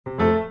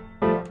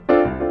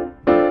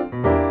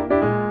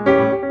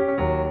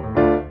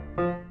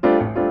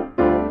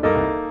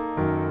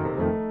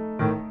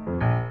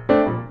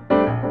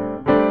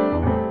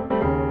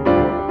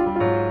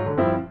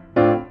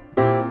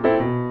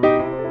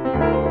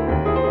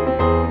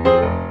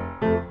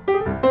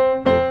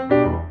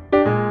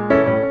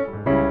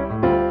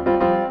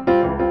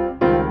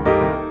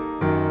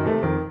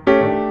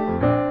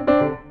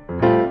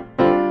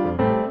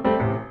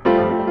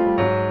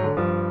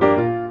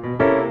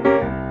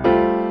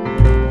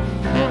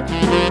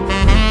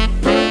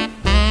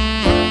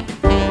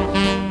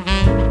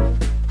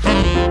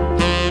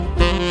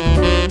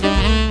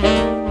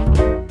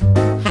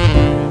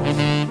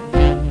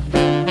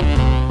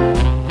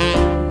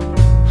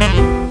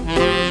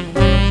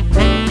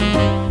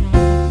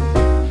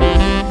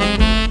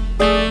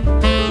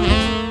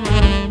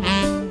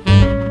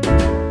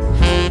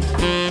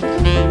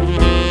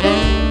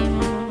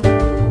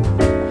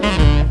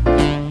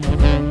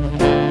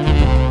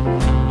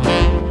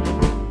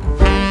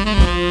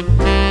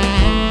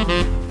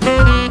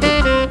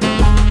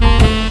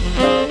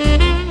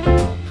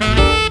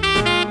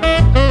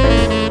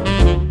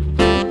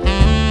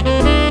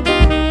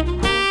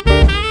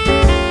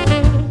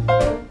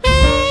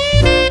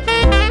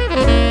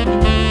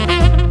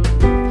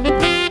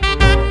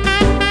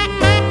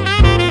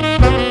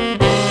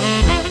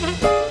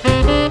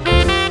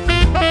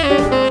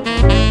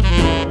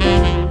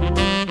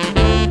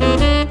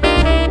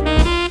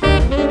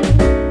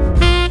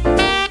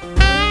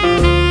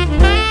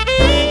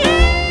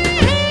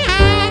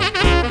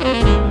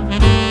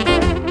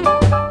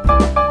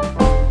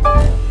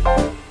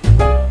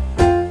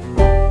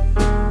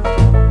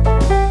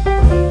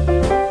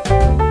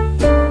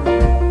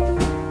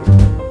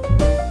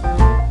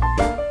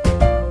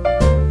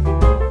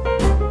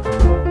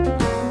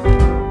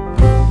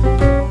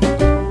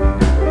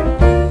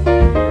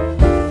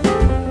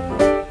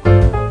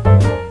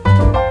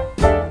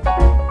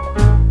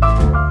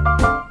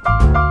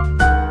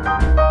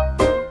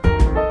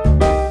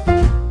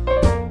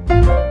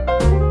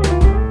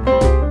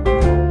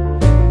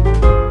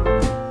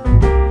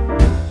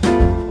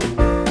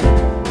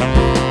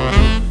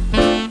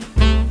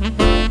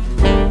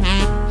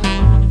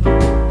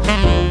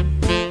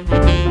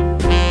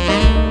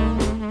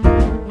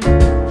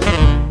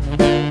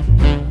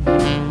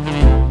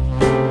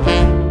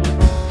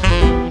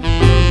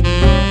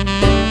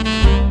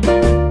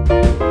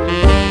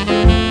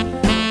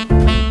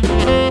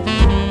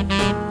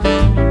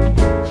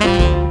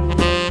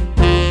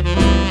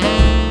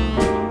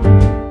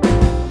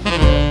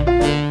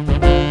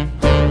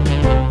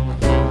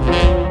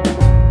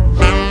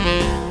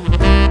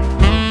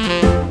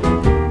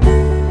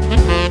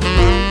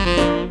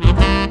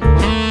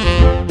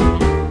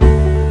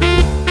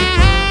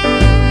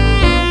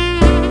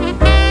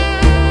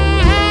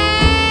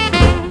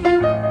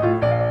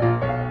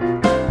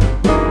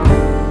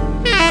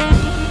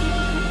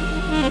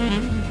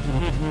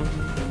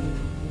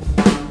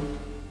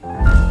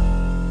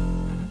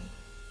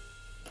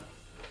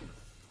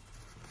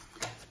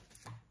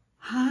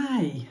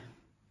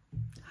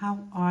How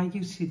are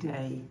you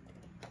today?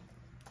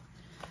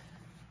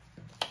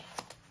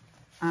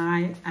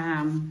 I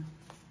am,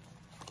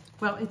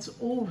 well, it's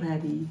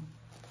already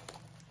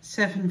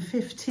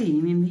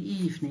 7:15 in the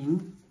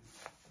evening.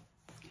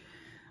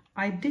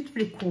 I did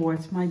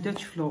record my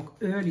Dutch vlog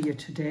earlier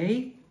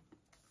today.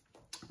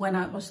 When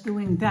I was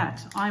doing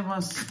that, I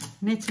was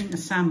knitting a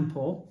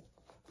sample.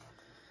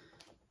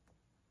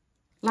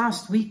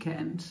 Last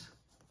weekend,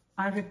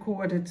 I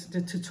recorded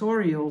the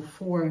tutorial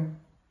for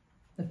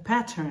the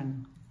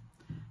pattern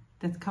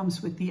that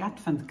comes with the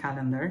advent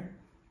calendar.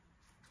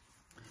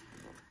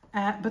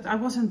 But I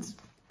wasn't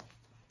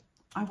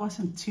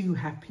too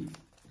happy.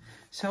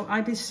 So I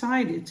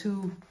decided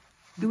to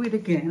do it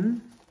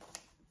again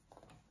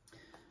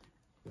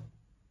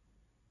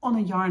on a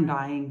yarn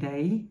dyeing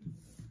day,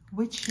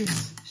 which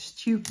is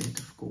stupid,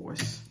 of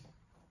course,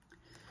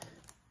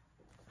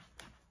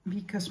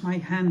 because my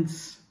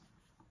hands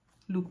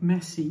look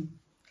messy,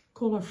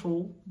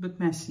 colorful, but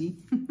messy.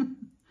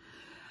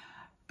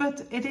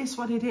 But it is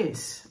what it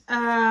is.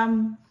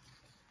 I'm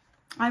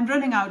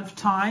running out of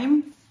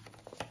time.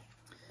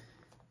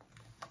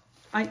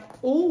 I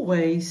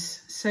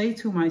always say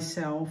to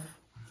myself,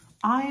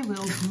 I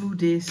will do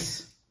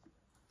this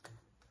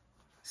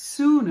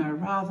sooner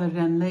rather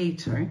than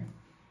later.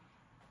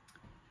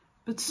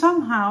 But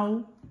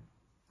somehow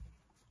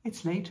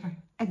it's later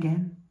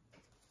again,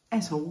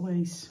 as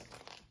always.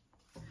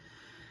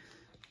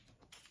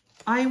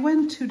 I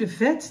went to the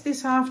vet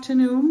this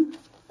afternoon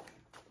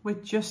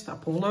with just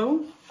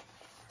Apollo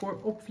for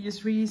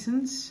obvious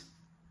reasons.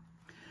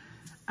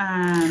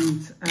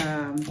 And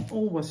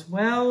all was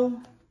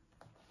well.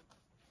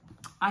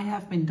 I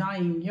have been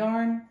dyeing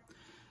yarn,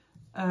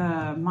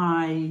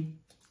 my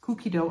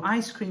cookie dough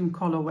ice cream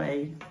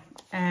colorway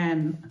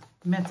and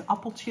met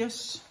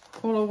appeltjes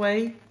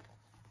colorway.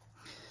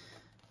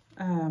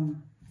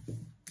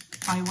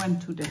 I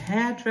went to the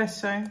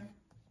hairdresser.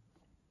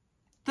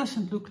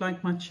 Doesn't look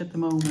like much at the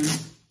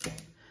moment,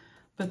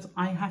 but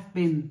I have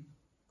been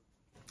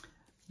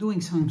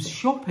doing some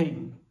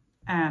shopping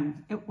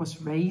and it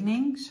was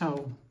raining,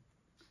 so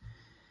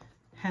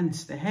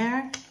hence the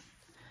hair.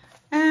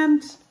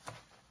 And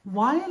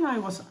while I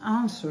was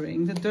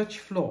answering the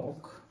Dutch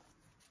vlog,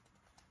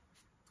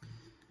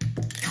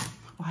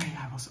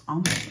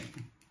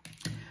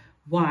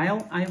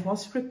 while I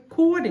was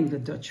recording the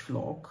Dutch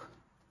vlog,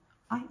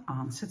 I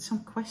answered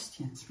some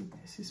questions. Look,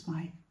 this is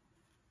my,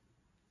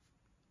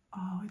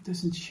 oh, it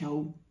doesn't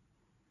show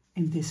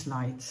in this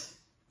light.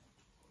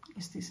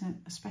 Is this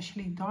an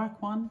especially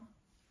dark one?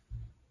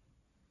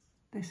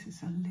 This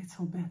is a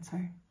little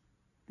better.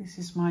 This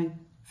is my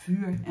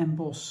vuur en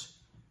bos,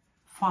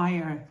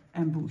 fire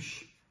and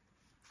bush,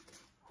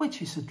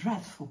 which is a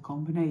dreadful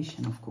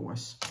combination, of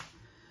course.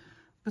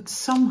 But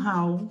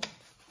somehow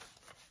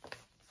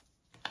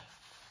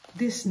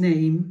this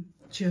name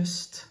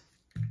just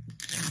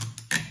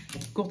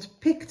got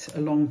picked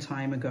a long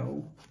time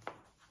ago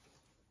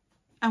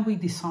and we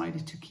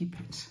decided to keep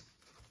it.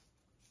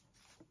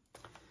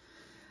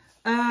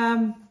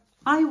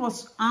 I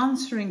was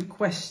answering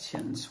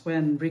questions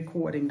when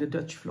recording the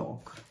Dutch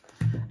vlog,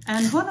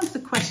 and one of the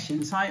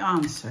questions I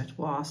answered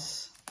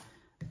was,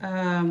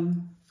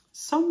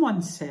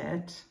 someone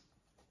said,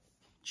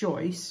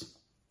 Joyce,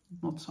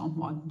 not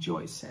someone,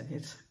 Joyce said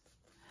it,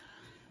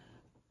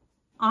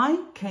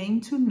 I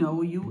came to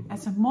know you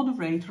as a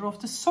moderator of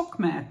the Sock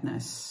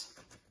Madness.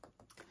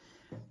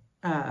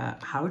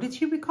 How did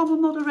you become a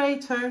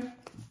moderator?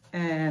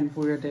 And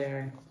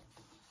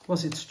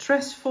was it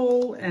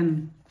stressful?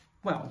 And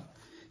well,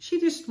 she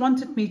just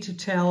wanted me to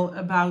tell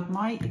about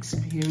my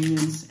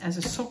experience as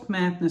a Sock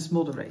Madness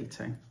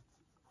moderator.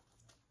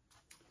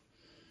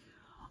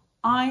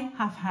 I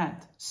have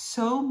had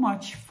so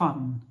much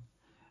fun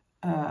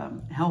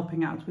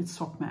helping out with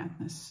Sock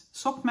Madness.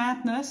 Sock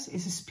Madness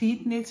is a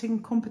speed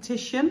knitting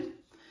competition.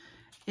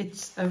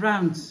 It's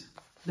around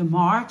the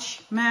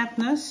March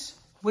Madness,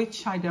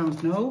 which I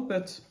don't know,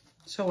 but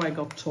so I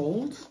got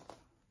told.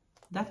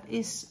 That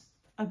is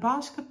a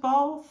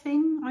basketball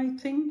thing, I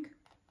think.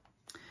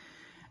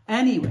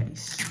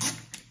 Anyways,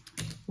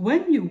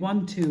 when you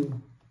want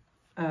to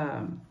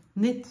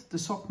knit the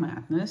Sock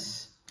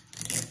Madness,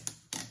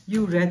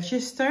 you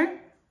register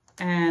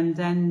and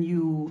then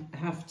you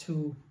have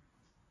to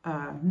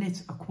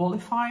knit a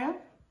qualifier.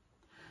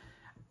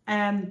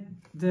 And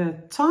the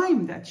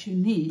time that you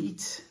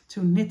need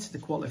to knit the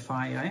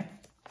qualifier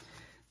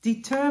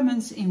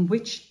determines in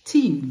which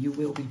team you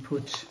will be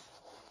put.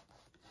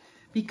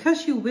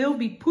 Because you will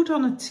be put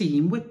on a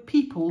team with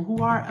people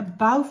who are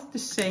about the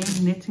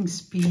same knitting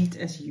speed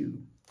as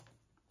you.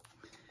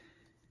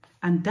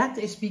 And that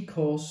is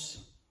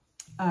because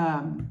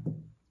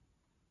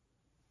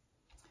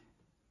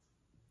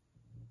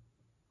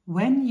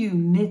when you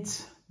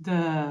knit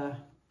the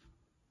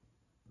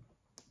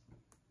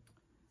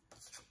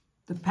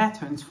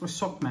patterns for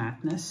Sock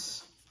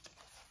Madness,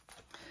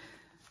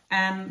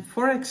 and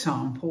for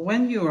example,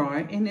 when you are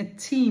in a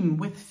team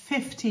with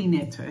 50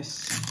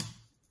 knitters,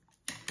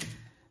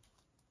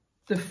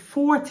 the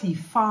 40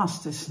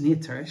 fastest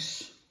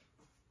knitters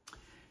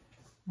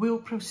will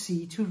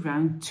proceed to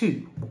round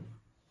 2.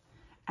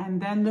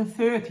 And then the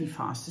 30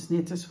 fastest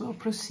knitters will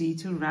proceed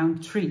to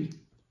round 3.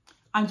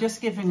 I'm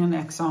just giving an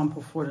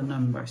example for the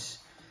numbers.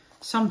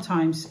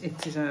 Sometimes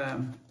it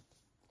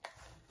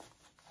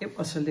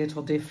was a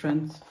little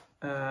different.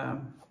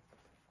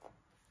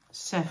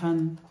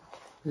 7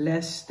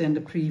 less than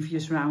the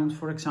previous round,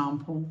 for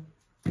example.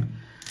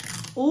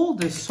 All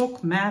the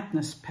Sock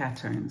Madness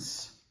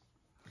patterns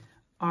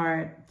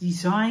are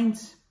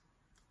designed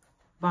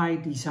by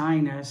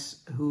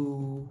designers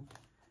who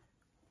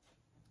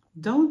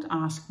don't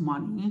ask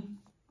money.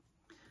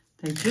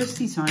 They just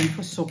design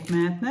for Sock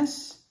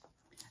Madness.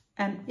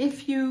 And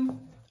if you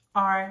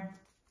are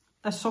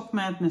a Sock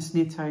Madness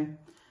knitter,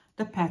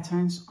 the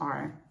patterns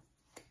are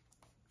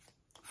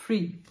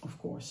free, of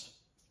course.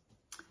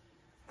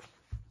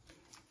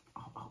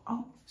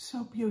 Oh,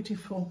 so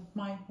beautiful.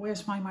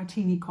 Where's my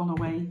martini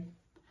colorway?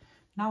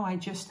 Now I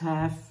just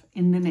have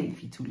in the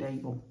navy to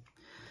label.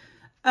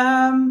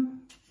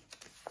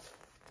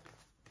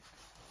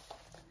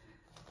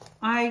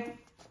 I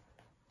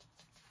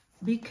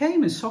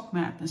became a Sock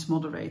Madness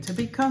moderator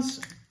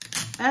because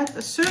at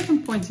a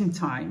certain point in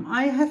time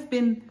I have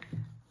been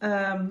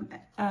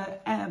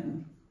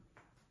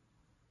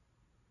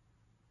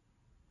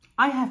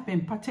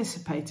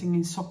participating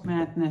in Sock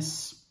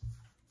Madness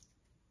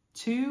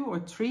 2 or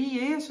 3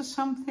 years or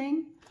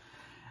something,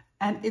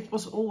 and it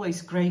was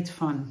always great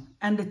fun,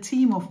 and the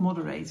team of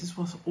moderators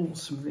was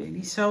awesome,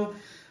 really. So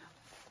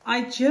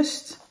I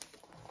just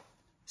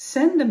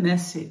send a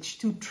message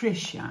to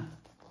Trisha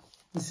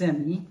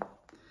Zemi.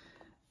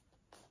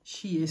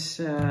 She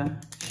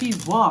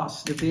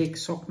was the big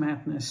Sock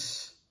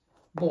Madness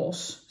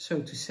boss,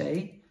 so to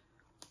say.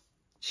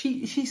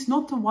 She's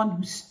not the one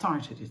who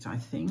started it, I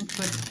think,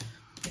 but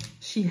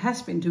she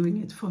has been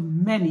doing it for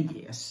many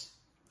years.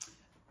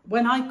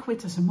 When I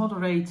quit as a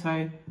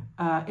moderator,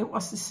 it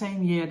was the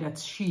same year that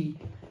she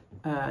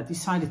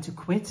decided to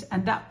quit,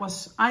 and that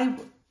was I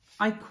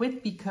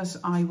quit because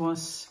I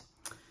was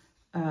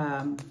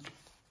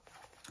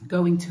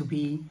going to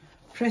be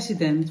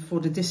president for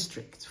the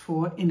district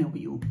for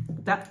Innerwiel.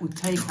 That would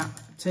take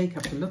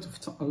up a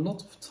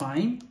lot of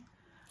time.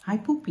 Hi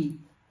Poepie,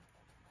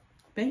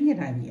 ben je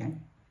daar weer?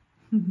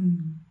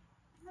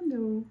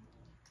 Hallo.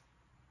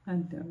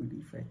 Hallo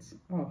lieverd.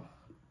 Oh.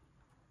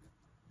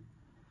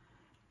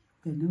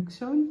 Ik ben ook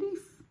zo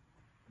lief.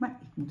 Maar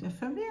ik moet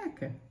even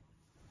werken.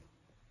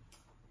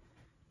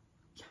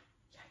 Ja,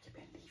 je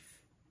bent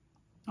lief.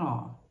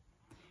 Oh,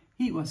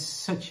 he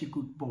was such a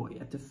good boy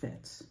at the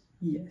vet.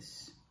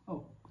 Yes.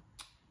 Oh,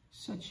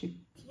 such a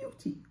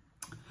cutie.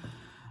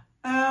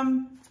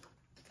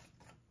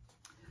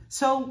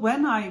 So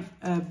when I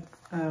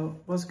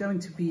was going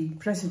to be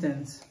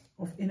president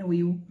of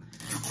Innerwiel,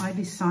 I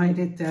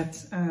decided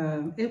that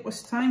it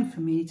was time for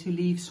me to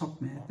leave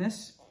Sock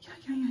Madness. Ja,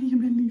 je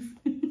bent lief.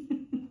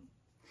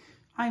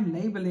 I'm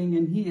labeling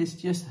and he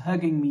is just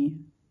hugging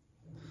me.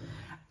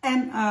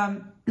 And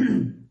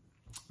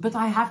but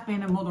I have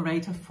been a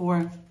moderator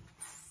for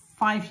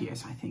 5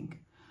 years, I think.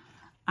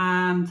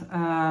 And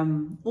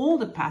all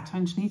the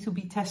patterns need to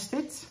be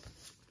tested.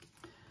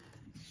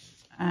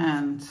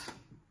 And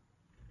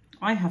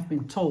I have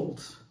been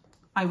told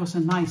I was a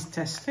nice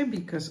tester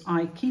because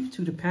I keep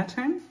to the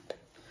pattern.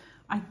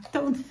 I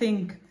don't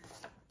think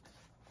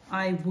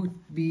I would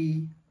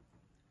be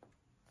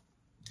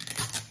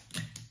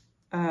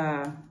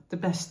the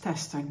best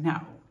tester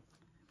now,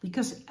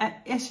 because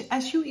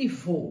as you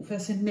evolve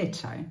as a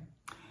knitter,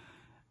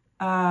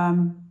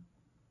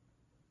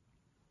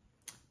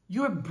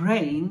 your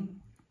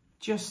brain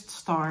just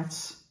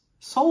starts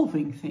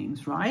solving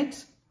things,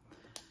 right?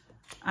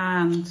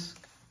 And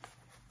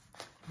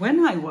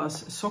when I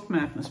was a Sock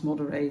Madness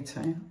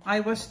moderator, I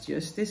was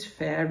just this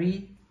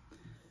very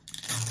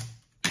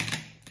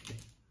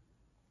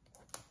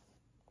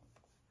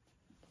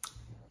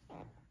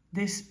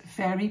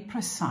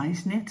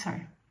precise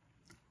knitter.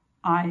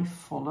 I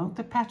followed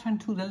the pattern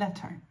to the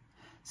letter.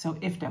 So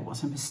if there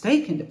was a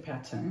mistake in the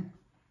pattern,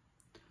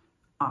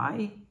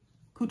 I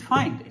could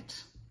find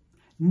it.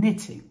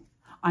 Knitting.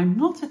 I'm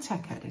not a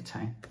tech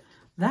editor.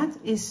 That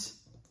is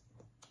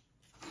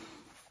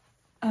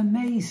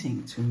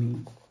amazing to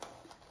me.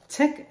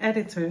 Tech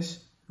editors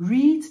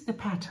read the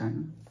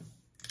pattern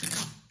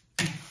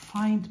and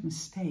find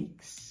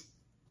mistakes.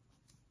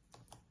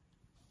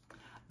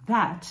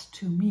 That,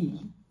 to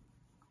me,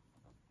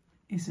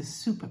 is a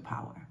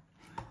superpower.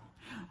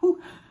 Ooh,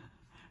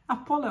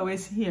 Apollo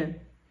is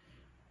here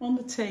on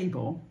the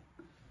table,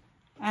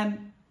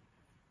 and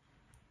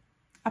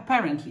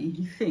apparently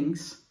he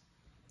thinks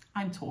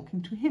I'm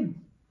talking to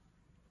him.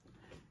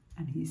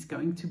 And he's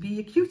going to be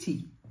a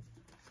cutie.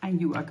 And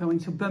you are going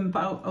to bump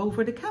out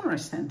over the camera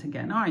stand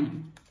again, are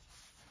you?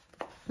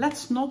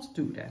 Let's not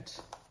do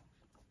that.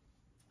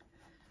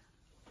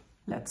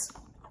 Let's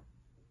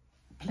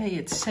play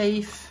it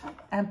safe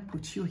and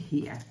put you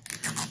here.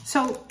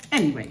 So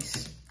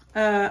anyways,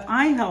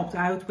 I helped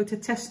out with the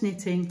test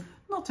knitting,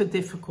 not the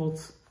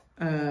difficult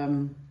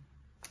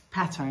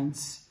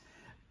patterns.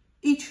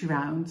 Each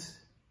round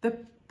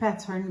the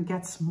pattern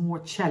gets more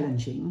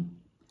challenging.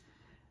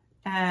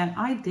 And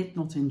I did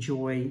not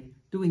enjoy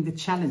doing the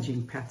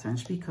challenging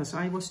patterns because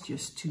I was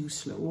just too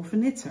slow of a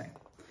knitter.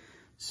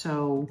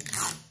 So,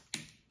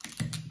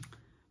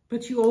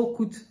 but you all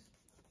could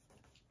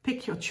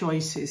pick your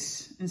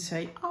choices and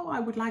say, oh, I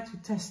would like to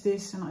test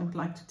this and I would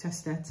like to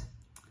test that.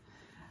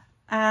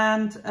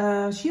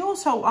 And she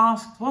also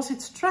asked, was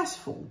it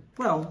stressful?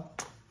 Well,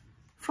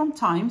 from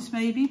times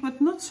maybe, but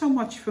not so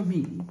much for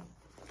me.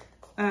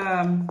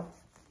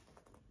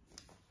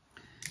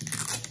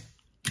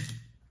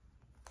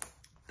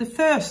 The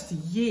first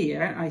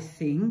year, I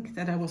think,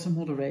 that I was a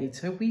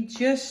moderator, we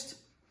just,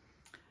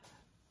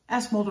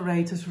 as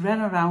moderators,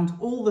 ran around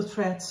all the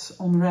threads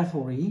on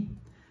Ravelry.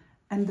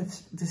 And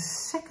the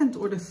second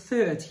or the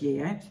third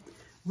year,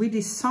 we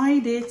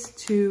decided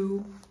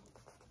to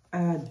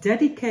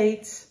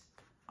dedicate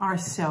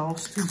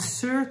ourselves to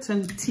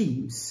certain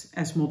teams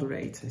as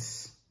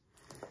moderators.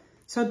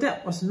 So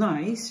that was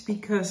nice,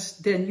 because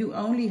then you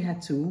only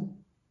had to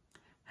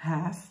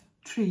have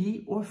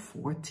 3 or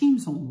 4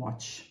 teams on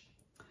watch.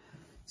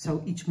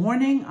 So each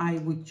morning I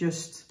would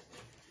just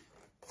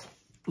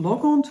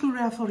log on to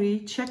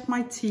Ravelry, check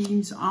my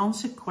teams,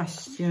 answer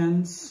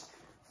questions,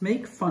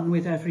 make fun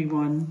with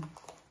everyone,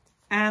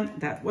 and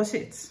that was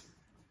it.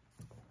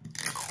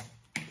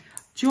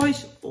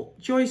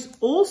 Joyce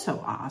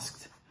also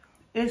asked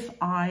if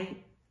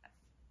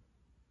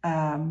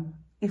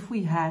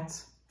we had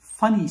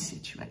funny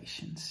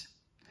situations,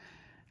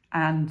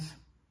 and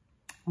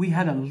we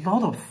had a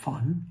lot of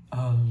fun,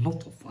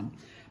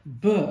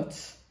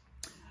 but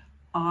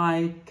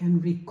I can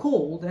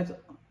recall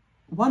that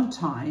one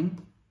time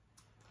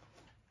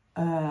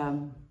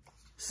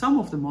some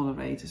of the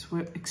moderators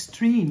were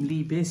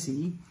extremely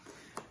busy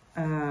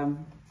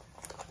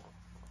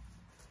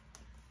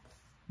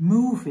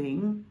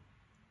moving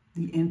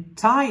the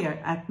entire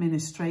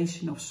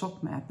administration of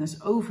Sock Madness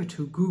over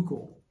to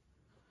Google.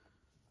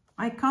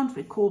 I can't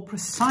recall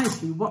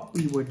precisely what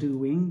we were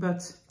doing,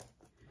 but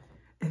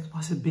it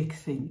was a big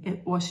thing.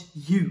 It was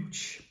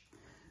huge.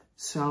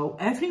 So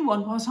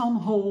everyone was on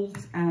hold,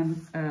 and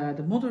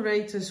the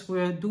moderators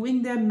were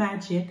doing their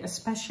magic,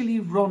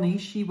 especially Ronnie.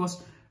 She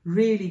was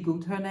really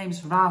good. Her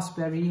name's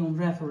Raspberry on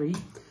Ravelry.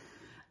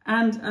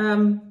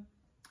 And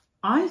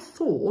I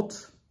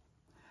thought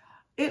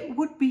it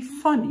would be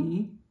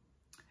funny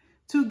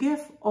to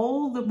give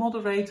all the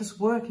moderators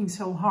working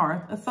so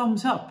hard a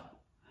thumbs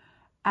up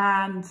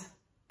and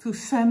to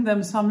send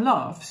them some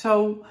love.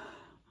 So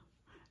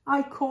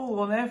I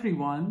call on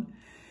everyone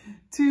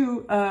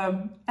to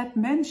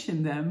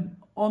mention them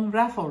on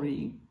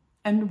Ravelry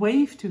and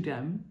wave to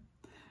them.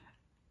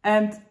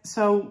 And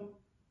so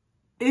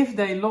if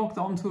they logged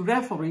onto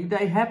Ravelry,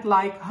 they had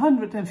like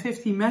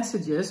 150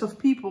 messages of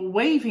people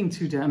waving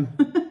to them.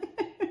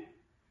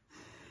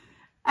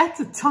 At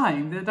the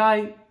time that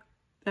I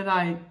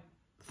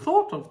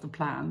thought of the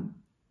plan,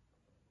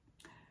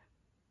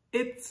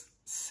 it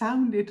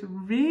sounded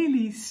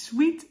really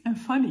sweet and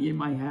funny in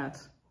my head.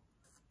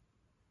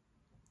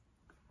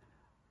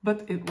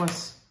 But it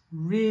was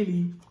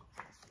really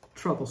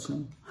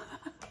troublesome.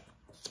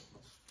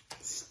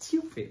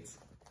 Stupid.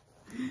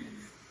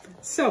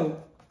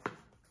 So,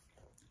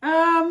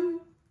 I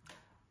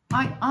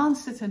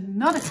answered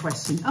another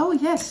question. Oh,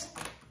 yes.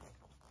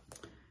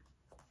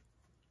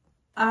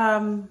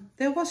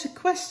 There was a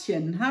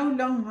question how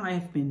long I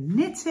have been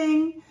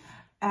knitting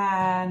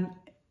and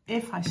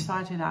if I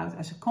started out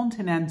as a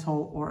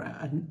continental or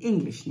an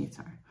English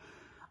knitter.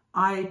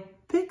 I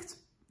picked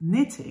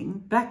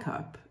knitting back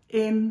up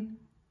in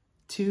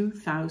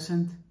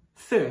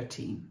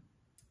 2013.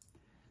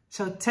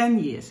 So 10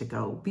 years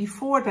ago.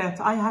 Before that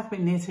I have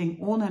been knitting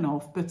on and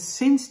off, but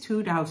since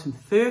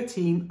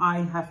 2013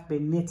 I have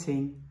been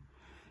knitting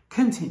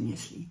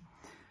continuously.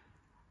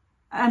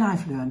 And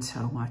I've learned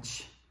so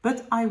much.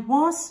 But I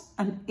was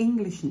an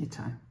English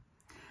knitter,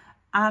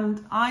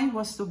 and I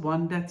was the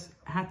one that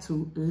had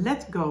to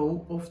let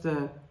go of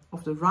the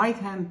right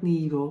hand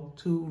needle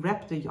to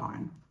wrap the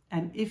yarn.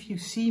 And if you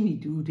see me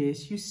do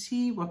this, you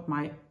see what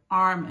my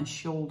arm and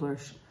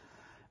shoulders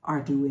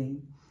are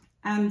doing.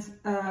 And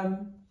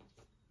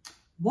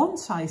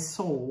once I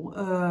saw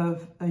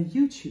a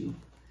YouTube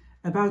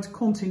about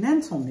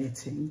continental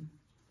knitting,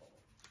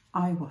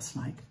 I was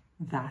like,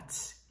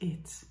 that's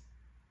it.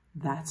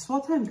 That's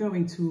what I'm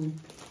going to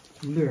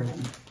learn.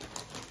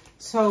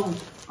 So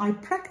I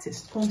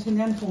practiced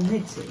continental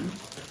knitting.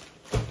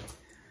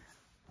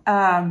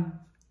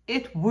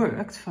 It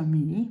worked for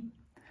me.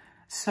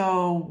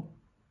 So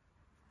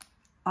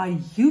I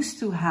used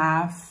to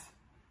have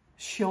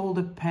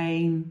shoulder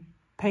pain,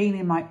 pain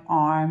in my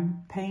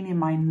arm, pain in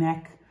my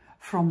neck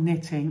from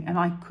knitting, and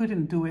I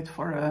couldn't do it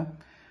for a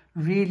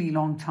really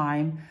long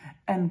time.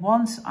 And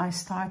once I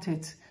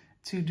started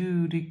to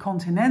do the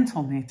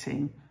continental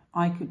knitting,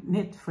 I could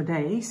knit for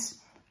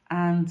days.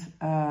 And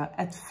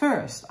at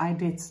first I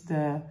did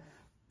the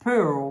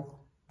purl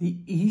the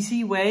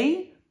easy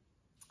way.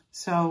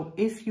 So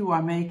if you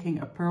are making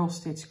a purl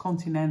stitch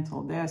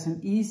continental, there's an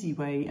easy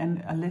way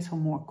and a little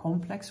more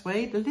complex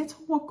way. The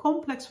little more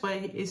complex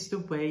way is the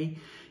way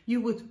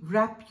you would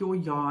wrap your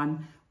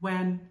yarn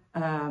when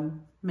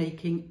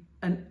making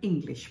an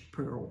English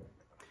purl.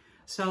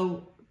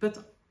 So, but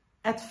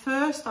at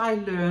first I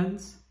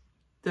learned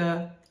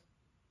the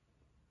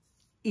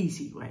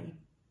easy way.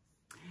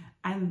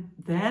 And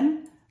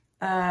then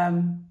I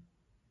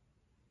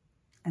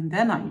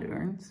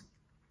learned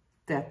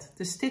that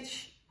the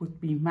stitch would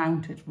be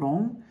mounted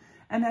wrong.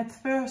 And at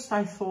first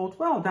I thought,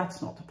 well,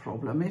 that's not a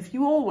problem. If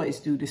you always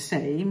do the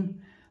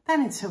same,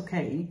 then it's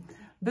okay.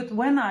 But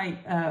when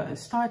I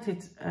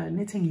started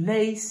knitting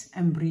lace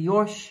and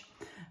brioche,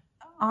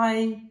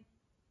 I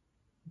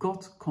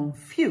got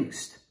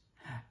confused.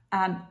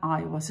 And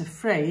I was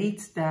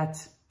afraid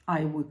that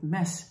I would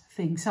mess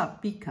things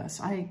up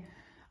because I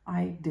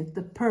did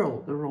the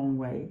purl the wrong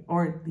way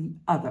or the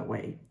other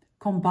way.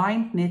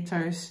 Combined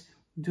knitters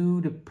do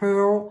the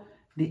purl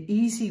the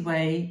easy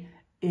way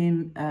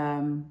in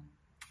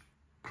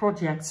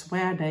projects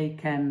where they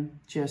can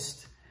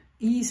just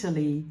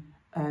easily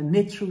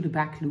knit through the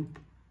back loop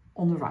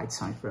on the right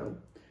side row.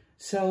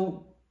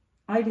 So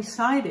I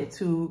decided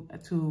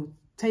to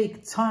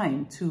take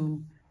time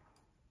to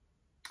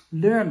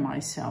learn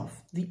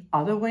myself the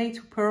other way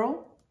to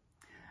purl,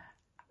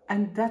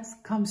 and that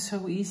comes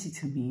so easy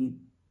to me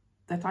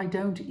that I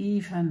don't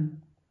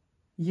even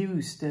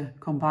use the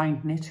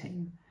combined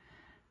knitting.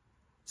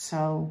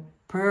 So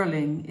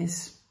purling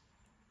is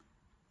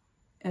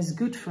as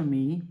good for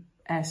me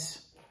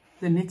as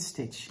the knit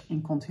stitch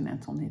in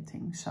continental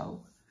knitting.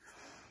 So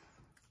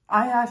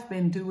I have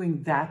been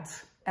doing that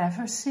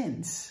ever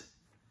since.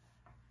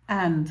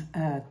 And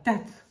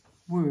that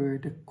were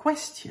the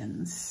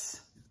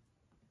questions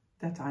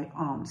that I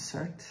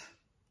answered.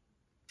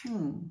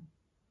 And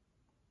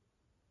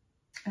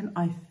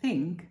I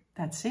think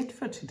that's it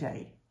for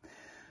today.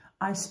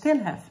 I still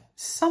have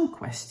some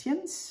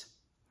questions.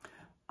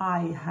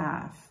 I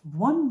have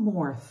one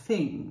more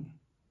thing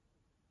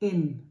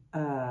in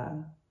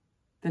the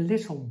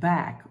little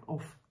bag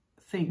of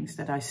things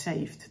that I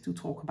saved to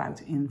talk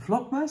about in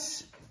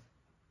Vlogmas.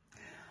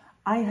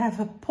 I have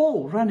a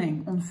poll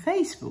running on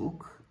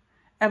Facebook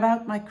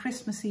about my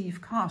Christmas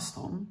Eve cast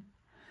on,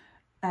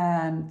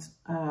 and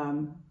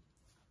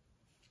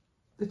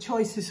the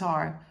choices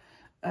are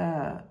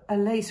a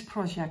lace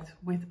project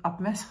with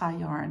Apmescha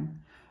yarn,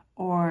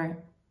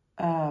 or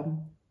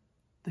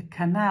the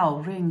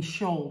Canal Ring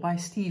Shawl by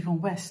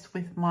Stephen West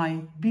with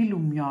my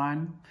Bilum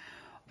yarn,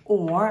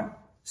 or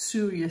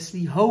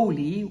Seriously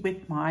Holy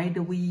with my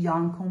The Wee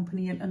Yarn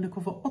Company and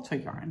Undercover Otter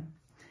yarn.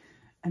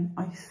 And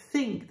I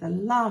think the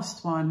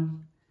last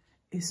one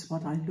is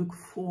what I look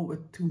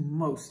forward to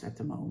most at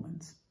the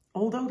moment.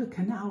 Although the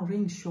Canal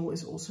Ring Shawl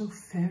is also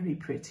very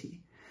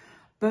pretty.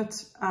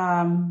 But,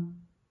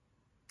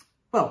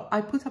 well,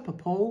 I put up a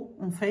poll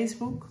on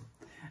Facebook,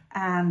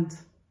 and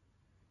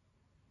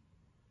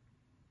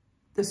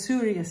the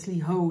Seriously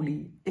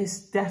Holy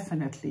is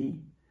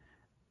definitely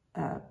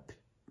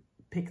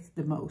picked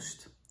the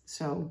most.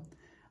 So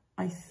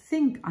I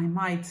think I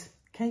might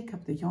cake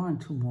up the yarn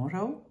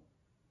tomorrow,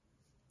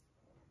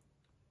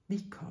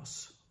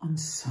 because on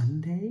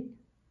Sunday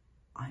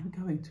I'm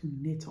going to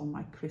knit on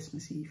my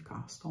Christmas Eve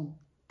cast on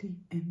the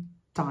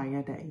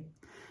entire day,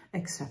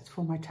 except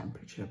for my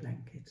temperature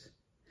blanket.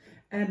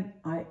 And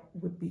I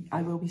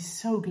will be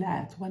so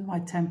glad when my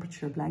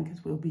temperature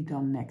blanket will be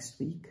done next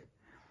week.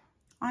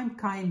 I'm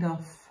kind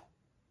of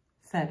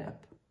fed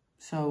up,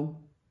 so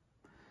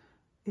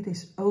it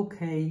is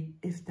okay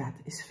if that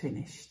is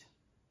finished.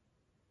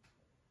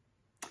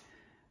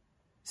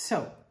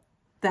 So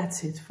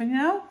that's it for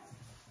now.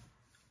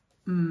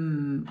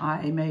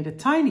 I made a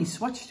tiny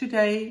swatch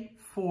today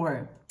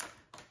for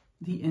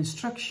the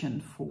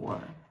instruction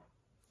for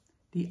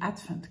the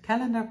Advent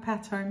calendar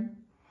pattern,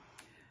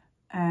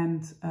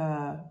 and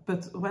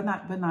but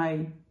when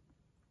I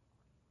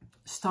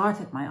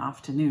started my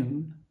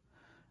afternoon,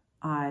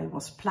 I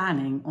was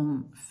planning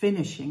on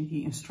finishing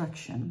the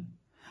instruction,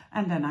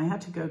 and then I had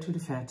to go to the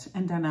vet,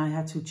 and then I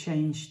had to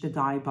change the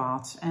dye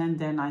baths, and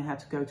then I had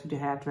to go to the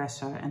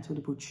hairdresser and to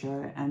the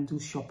butcher and do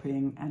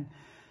shopping, and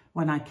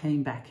when I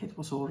came back it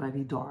was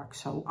already dark.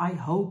 So I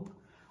hope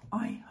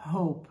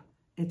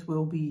it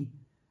will be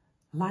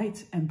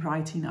light and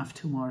bright enough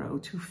tomorrow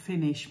to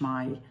finish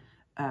my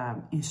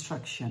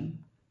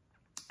instruction,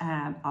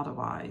 and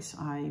otherwise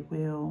I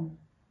will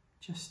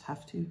just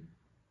have to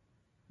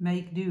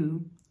make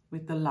do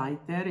with the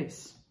light there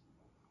is.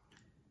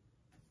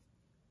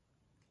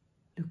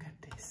 Look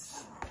at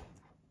this.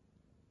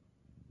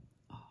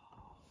 Oh.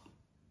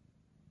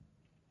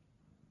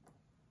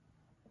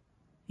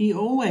 He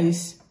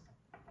always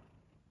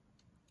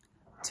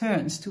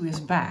turns to his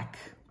back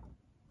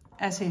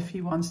as if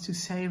he wants to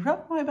say,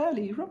 rub my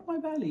belly, rub my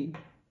belly.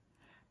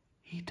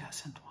 He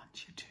doesn't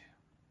want you to.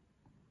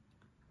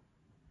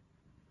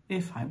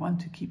 If I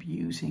want to keep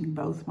using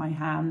both my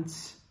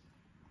hands,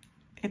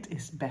 it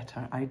is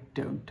better I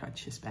don't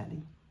touch his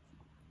belly.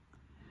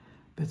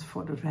 But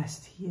for the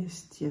rest, he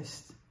is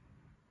just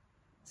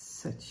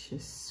Such a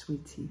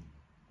sweetie.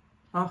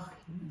 Ach,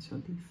 je bent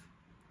zo lief.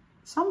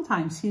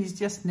 Sometimes he's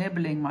just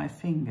nibbling my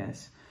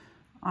fingers.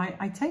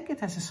 I take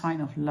it as a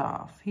sign of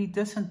love. He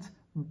doesn't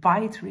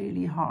bite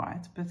really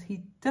hard, but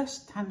he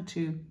does tend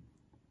to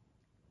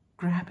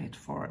grab it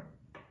for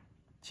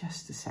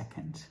just a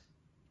second.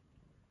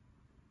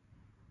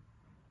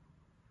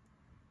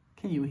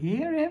 Can you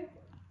hear him?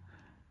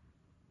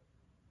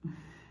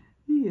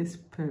 He is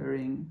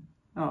purring.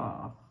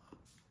 Oh.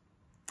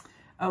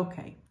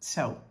 Okay,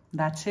 so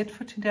that's it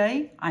for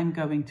today. I'm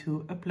going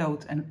to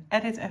upload and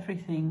edit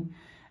everything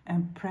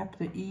and prep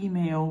the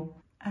email,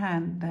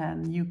 and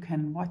then you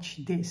can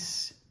watch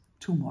this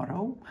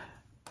tomorrow,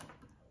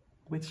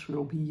 which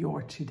will be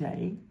your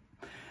today.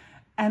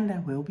 And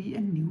there will be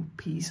a new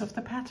piece of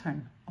the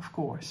pattern, of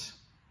course.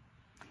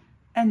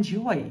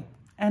 Enjoy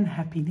and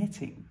happy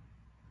knitting.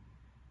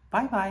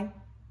 Bye bye.